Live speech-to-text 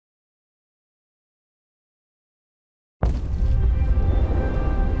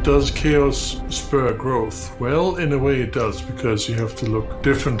Does chaos spur growth? Well, in a way it does, because you have to look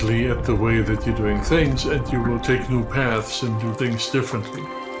differently at the way that you're doing things, and you will take new paths and do things differently.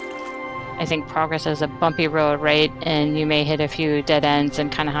 I think progress is a bumpy road, right? And you may hit a few dead ends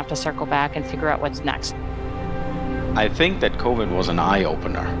and kind of have to circle back and figure out what's next. I think that COVID was an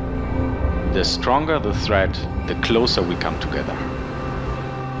eye-opener. The stronger the threat, the closer we come together.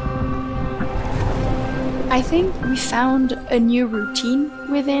 I think we found a new routine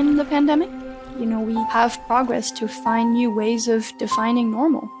within the pandemic. We have progressed to find new ways of defining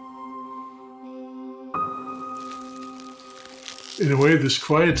normal. In a way, this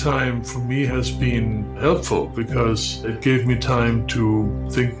quiet time for me has been helpful because it gave me time to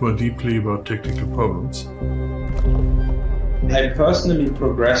think more deeply about technical problems. I personally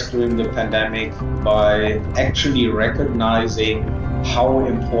progressed during the pandemic by actually recognizing how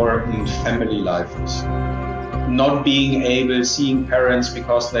important family life is. Not being able, seeing parents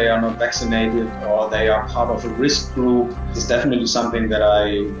because they are not vaccinated or they are part of a risk group is definitely something that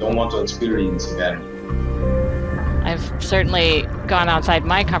I don't want to experience again. I've certainly gone outside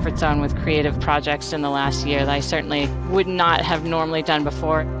my comfort zone with creative projects in the last year that I certainly would not have normally done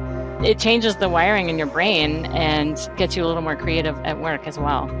before. It changes the wiring in your brain and gets you a little more creative at work as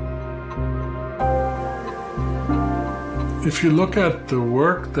well. If you look at the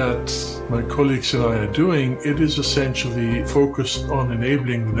work that my colleagues and I are doing, it is essentially focused on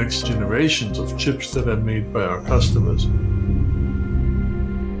enabling the next generations of chips that are made by our customers.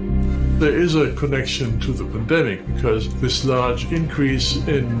 There is a connection to the pandemic because this large increase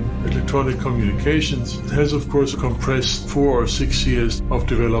in electronic communications has, of course, compressed 4 or 6 years of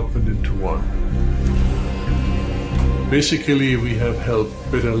development into one. Basically, we have helped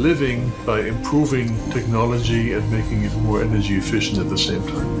better living by improving technology and making it more energy efficient at the same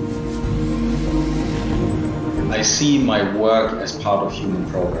time. I see my work as part of human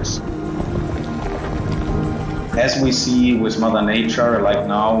progress. As we see with Mother Nature, like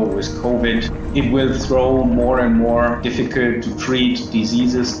now with COVID, it will throw more and more difficult to treat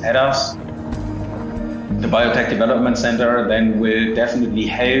diseases at us. The Biotech Development Center then will definitely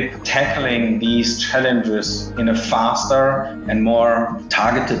help tackling these challenges in a faster and more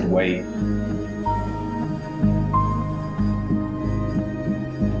targeted way.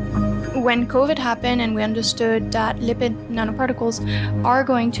 When COVID happened and we understood that lipid nanoparticles are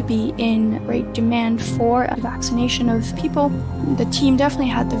going to be in great demand for vaccination of people, the team definitely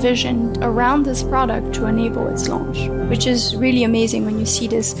had the vision around this product to enable its launch, which is really amazing when you see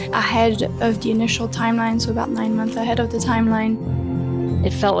this ahead of the initial timeline, so about 9 months ahead of the timeline.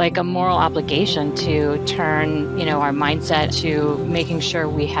 It felt like a moral obligation to turn, our mindset to making sure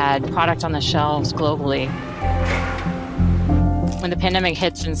we had product on the shelves globally. When the pandemic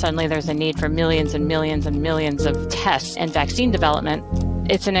hits and suddenly there's a need for millions and millions and millions of tests and vaccine development,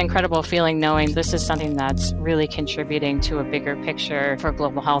 it's an incredible feeling knowing this is something that's really contributing to a bigger picture for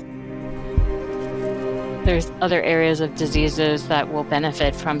global health. There's other areas of diseases that will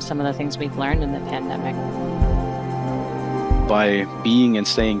benefit from some of the things we've learned in the pandemic. By being and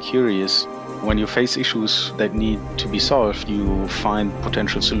staying curious, when you face issues that need to be solved, you find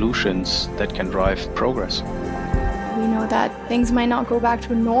potential solutions that can drive progress. We know that things might not go back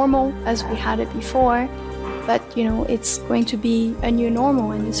to normal as we had it before, but it's going to be a new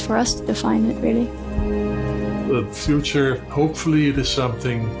normal, and it's for us to define it, really. The future, hopefully it is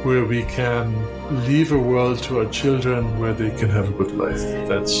something where we can leave a world to our children where they can have a good life.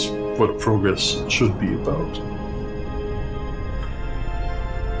 That's what progress should be about.